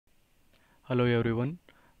Hello everyone,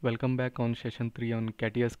 welcome back on session 3 on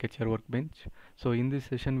Catia Sketcher Workbench. So in this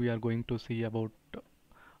session we are going to see about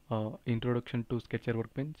introduction to Sketcher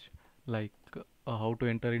Workbench, like how to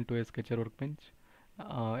enter into a Sketcher Workbench.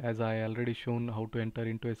 As I already shown how to enter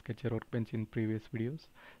into a Sketcher Workbench in previous videos.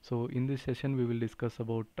 So in this session we will discuss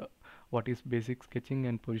about what is basic sketching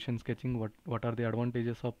and position sketching, what are the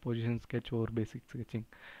advantages of position sketch over basic sketching,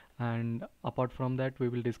 and apart from that we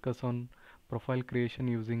will discuss on profile creation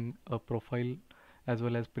using a profile as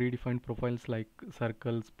well as predefined profiles like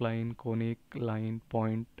circle, spline, conic, line,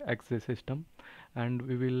 point, axis system, and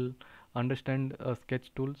we will understand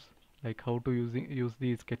sketch tools, like how to use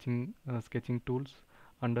the sketching tools.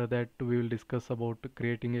 Under that we will discuss about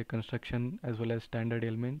creating a construction as well as standard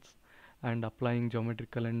elements and applying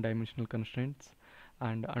geometrical and dimensional constraints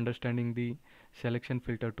and understanding the selection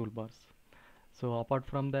filter toolbars. So apart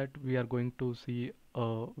from that we are going to see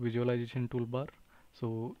a visualization toolbar.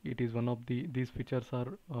 So it is one of these features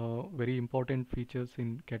are very important features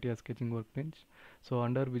in Catia sketching workbench. So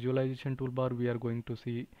under visualization toolbar we are going to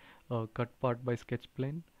see cut part by sketch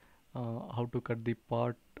plane, how to cut the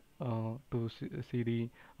part to see the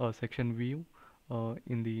section view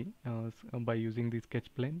in the by using the sketch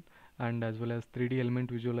plane, and as well as 3D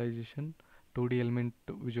element visualization, 2D element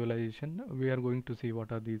visualization. We are going to see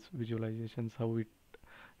what are these visualizations, how it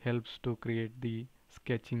helps to create the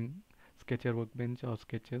sketcher workbench or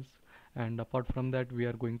sketches. And apart from that we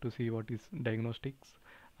are going to see what is diagnostics,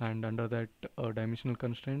 and under that dimensional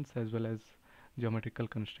constraints as well as geometrical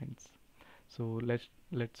constraints. So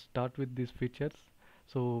let's start with these features.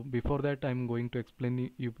 So before that I'm going to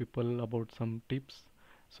explain you people about some tips.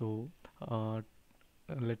 So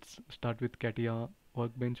let's start with Catia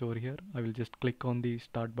workbench. Over here I will just click on the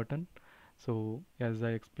start button. So as I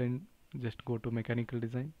explained, just go to mechanical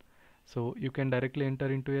design. So you can directly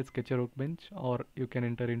enter into a sketcher workbench or you can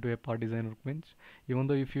enter into a part design workbench. Even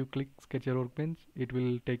though if you click sketcher workbench it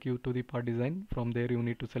will take you to the part design. From there you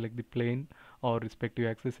need to select the plane or respective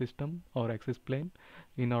axis system or axis plane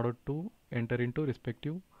in order to enter into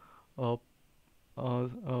respective uh,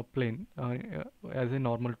 plane as a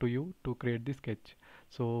normal to you to create the sketch.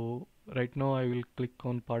 So right now I will click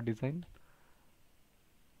on part design.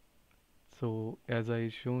 So as I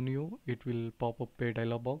shown you, it will pop up a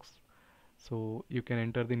dialog box. So you can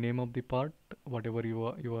enter the name of the part, whatever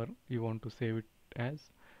you want to save it as.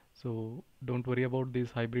 So don't worry about this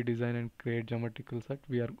hybrid design and create geometrical set.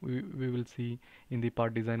 We will see in the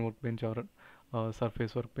part design workbench or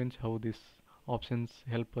surface workbench how these options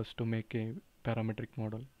help us to make a parametric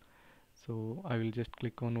model. So I will just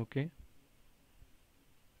click on OK.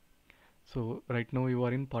 So right now you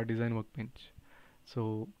are in part design workbench.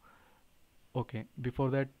 So okay, before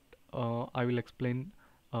that I will explain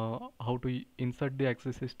how to insert the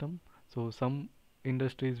access system. So some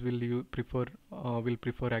industries will prefer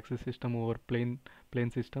access system over plain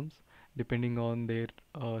systems depending on their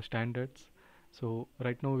standards. So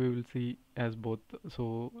right now we will see as both.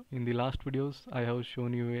 So in the last videos I have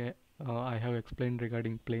shown you I have explained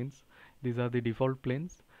regarding planes. These are the default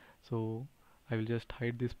planes. So I will just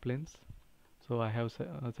hide these planes. So I have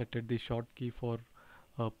set the shortcut for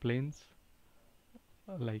planes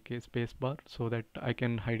like a space bar so that I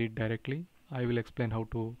can hide it directly. I will explain how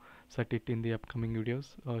to set it in the upcoming videos.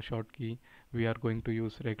 Short key we are going to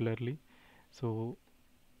use regularly. So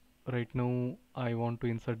right now I want to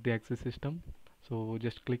insert the axis system. So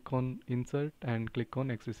just click on insert and click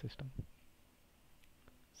on axis system.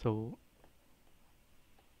 So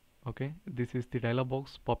okay, this is the dialog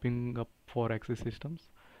box popping up for axis systems.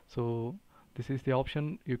 So this is the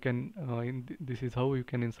option you can this is how you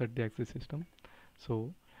can insert the axis system.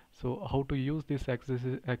 So how to use this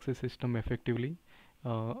access system effectively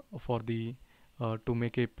for the to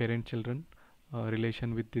make a parent children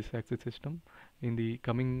relation with this access system. In the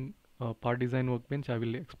coming part design workbench I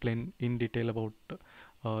will explain in detail about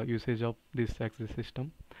usage of this access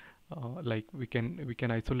system. Like we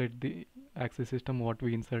can isolate the access system what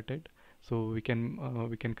we inserted. So we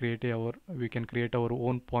can create our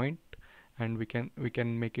own point, and we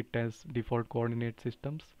can make it as default coordinate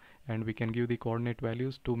systems, and we can give the coordinate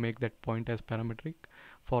values to make that point as parametric.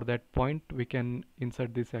 For that point we can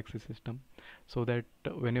insert this axis system, so that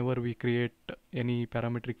whenever we create any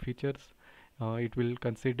parametric features, it will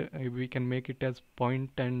consider we can make it as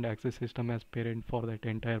point and axis system as parent for that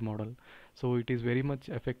entire model. So it is very much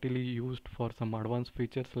effectively used for some advanced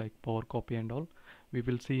features like power copy and all. We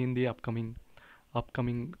will see in the upcoming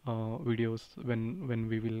videos when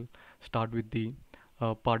we will start with the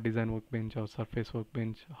part design workbench or surface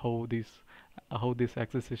workbench, how these how this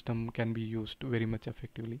access system can be used very much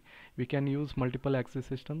effectively. We can use multiple access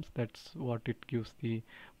systems. That's what it gives the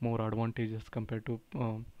more advantages compared to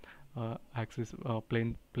access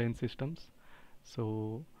plain systems.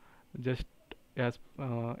 So just as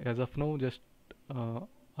of now, just uh,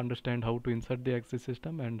 understand how to insert the access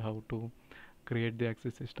system and how to create the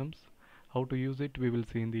access systems. How to use it we will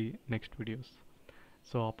see in the next videos.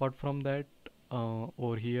 So apart from that,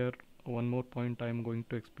 over here one more point I am going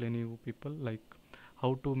to explain you people, like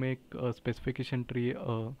how to make a specification tree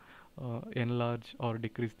enlarge or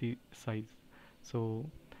decrease the size. So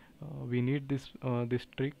we need this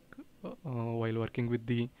trick while working with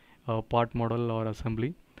the part model or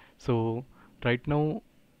assembly. So right now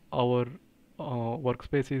our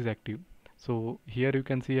workspace is active. So here you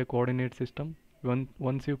can see a coordinate system.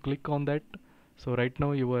 Once you click on that, so right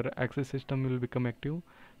now your access system will become active.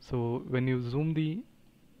 So when you zoom the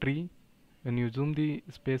tree, when you zoom the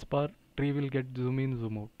spacebar, tree will get zoom in,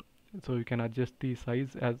 zoom out. So you can adjust the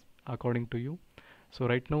size as according to you. So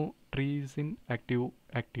right now tree is in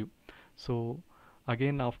active. So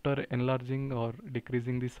again, after enlarging or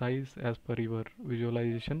decreasing the size as per your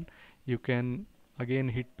visualization, you can again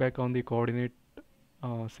hit back on the coordinate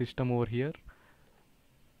system over here.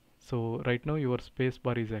 So right now your space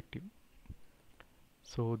bar is active.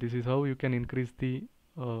 So this is how you can increase the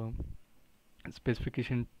uh,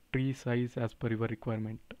 specification tree size as per your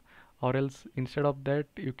requirement. Or else instead of that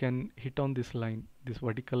you can hit on this line, this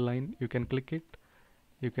vertical line, you can click it,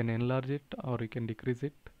 you can enlarge it or you can decrease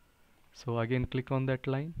it. So again click on that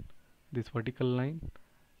line, this vertical line,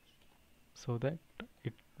 so that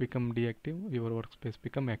it become deactive, your workspace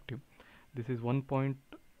become active. This is one point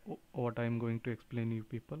what I am going to explain you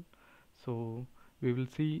people. So we will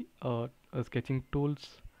see sketching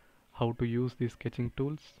tools, how to use these sketching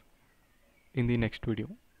tools in the next video.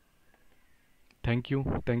 Thank you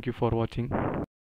for watching.